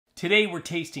Today we're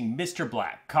tasting Mr.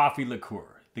 Black Coffee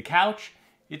Liqueur. The couch,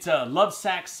 it's a love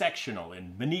sack sectional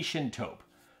in Venetian taupe.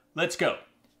 Let's go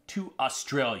to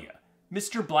Australia.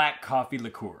 Mr. Black Coffee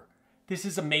Liqueur. This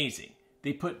is amazing.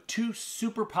 They put two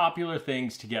super popular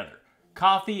things together,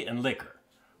 coffee and liquor.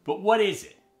 But what is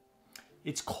it?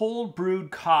 It's cold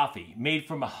brewed coffee made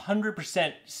from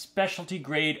 100% specialty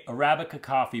grade Arabica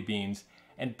coffee beans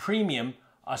and premium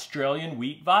Australian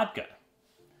wheat vodka.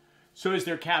 So is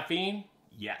there caffeine?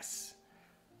 Yes.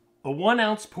 A 1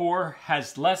 ounce pour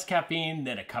has less caffeine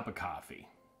than a cup of coffee.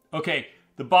 Okay,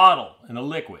 the bottle and the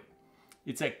liquid.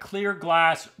 It's a clear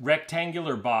glass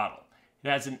rectangular bottle. It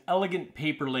has an elegant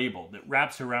paper label that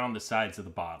wraps around the sides of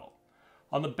the bottle.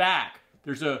 On the back,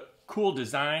 there's a cool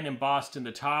design embossed in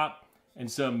the top and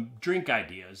some drink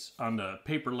ideas on the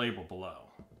paper label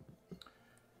below.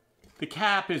 The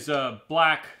cap is a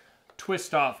black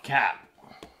twist-off cap.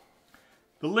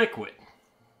 The liquid.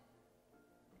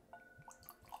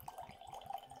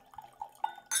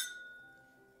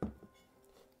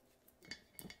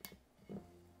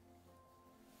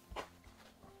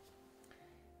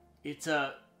 It's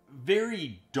a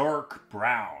very dark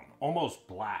brown, almost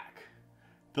black.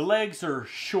 The legs are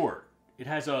short. It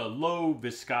has a low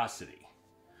viscosity.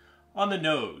 On the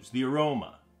nose, the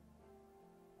aroma.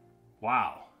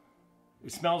 Wow.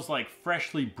 It smells like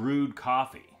freshly brewed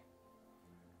coffee.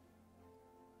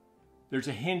 There's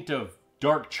a hint of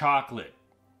dark chocolate,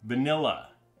 vanilla,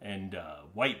 and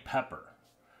white pepper.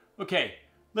 Okay,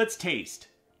 let's taste.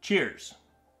 Cheers.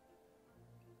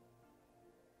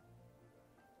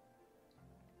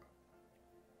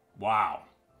 Wow,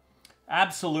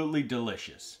 absolutely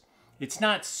delicious. It's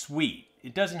not sweet.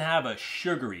 It doesn't have a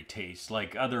sugary taste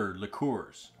like other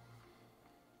liqueurs.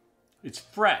 It's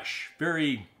fresh,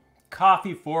 very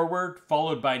coffee forward,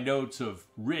 followed by notes of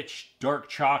rich dark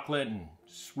chocolate and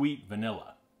sweet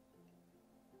vanilla.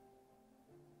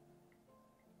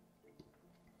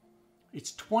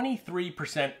 It's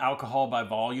 23% alcohol by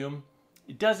volume.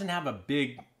 It doesn't have a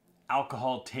big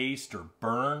alcohol taste or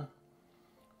burn.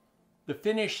 The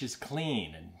finish is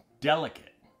clean and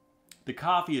delicate. The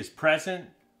coffee is present,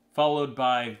 followed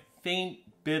by faint,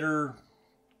 bitter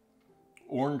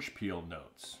orange peel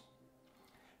notes.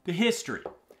 The history.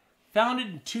 Founded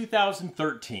in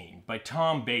 2013 by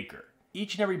Tom Baker,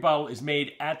 each and every bottle is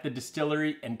made at the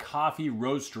distillery and coffee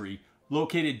roastery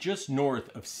located just north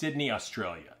of Sydney,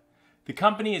 Australia. The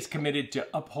company is committed to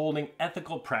upholding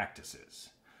ethical practices.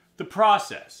 The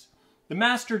process. The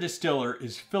master distiller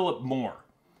is Philip Moore.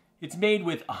 It's made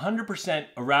with 100%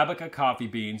 Arabica coffee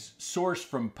beans sourced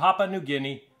from Papua New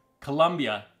Guinea,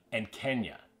 Colombia, and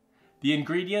Kenya. The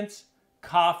ingredients: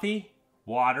 coffee,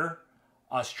 water,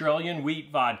 Australian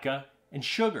wheat vodka, and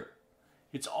sugar.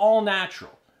 It's all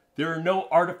natural. There are no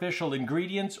artificial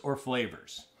ingredients or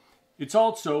flavors. It's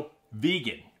also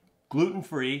vegan,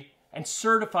 gluten-free, and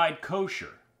certified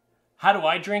kosher. How do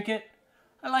I drink it?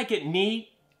 I like it neat,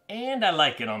 and I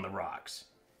like it on the rocks.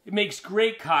 It makes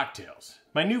great cocktails.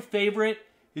 My new favorite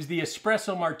is the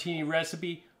espresso martini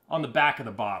recipe on the back of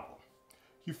the bottle.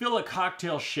 You fill a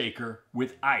cocktail shaker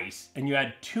with ice and you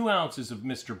add 2 ounces of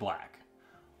Mr. Black,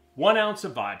 1 ounce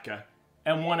of vodka,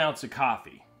 and 1 ounce of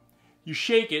coffee. You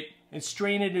shake it and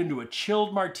strain it into a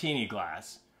chilled martini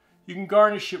glass. You can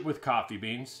garnish it with coffee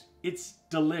beans. It's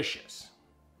delicious.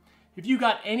 If you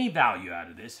got any value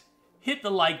out of this, hit the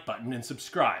like button and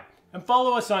subscribe. And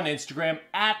follow us on Instagram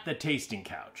at The Tasting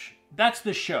Couch. That's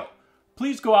the show.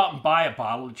 Please go out and buy a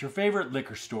bottle at your favorite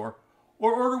liquor store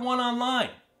or order one online.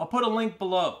 I'll put a link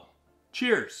below.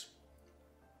 Cheers.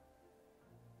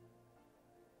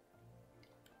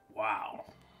 Wow.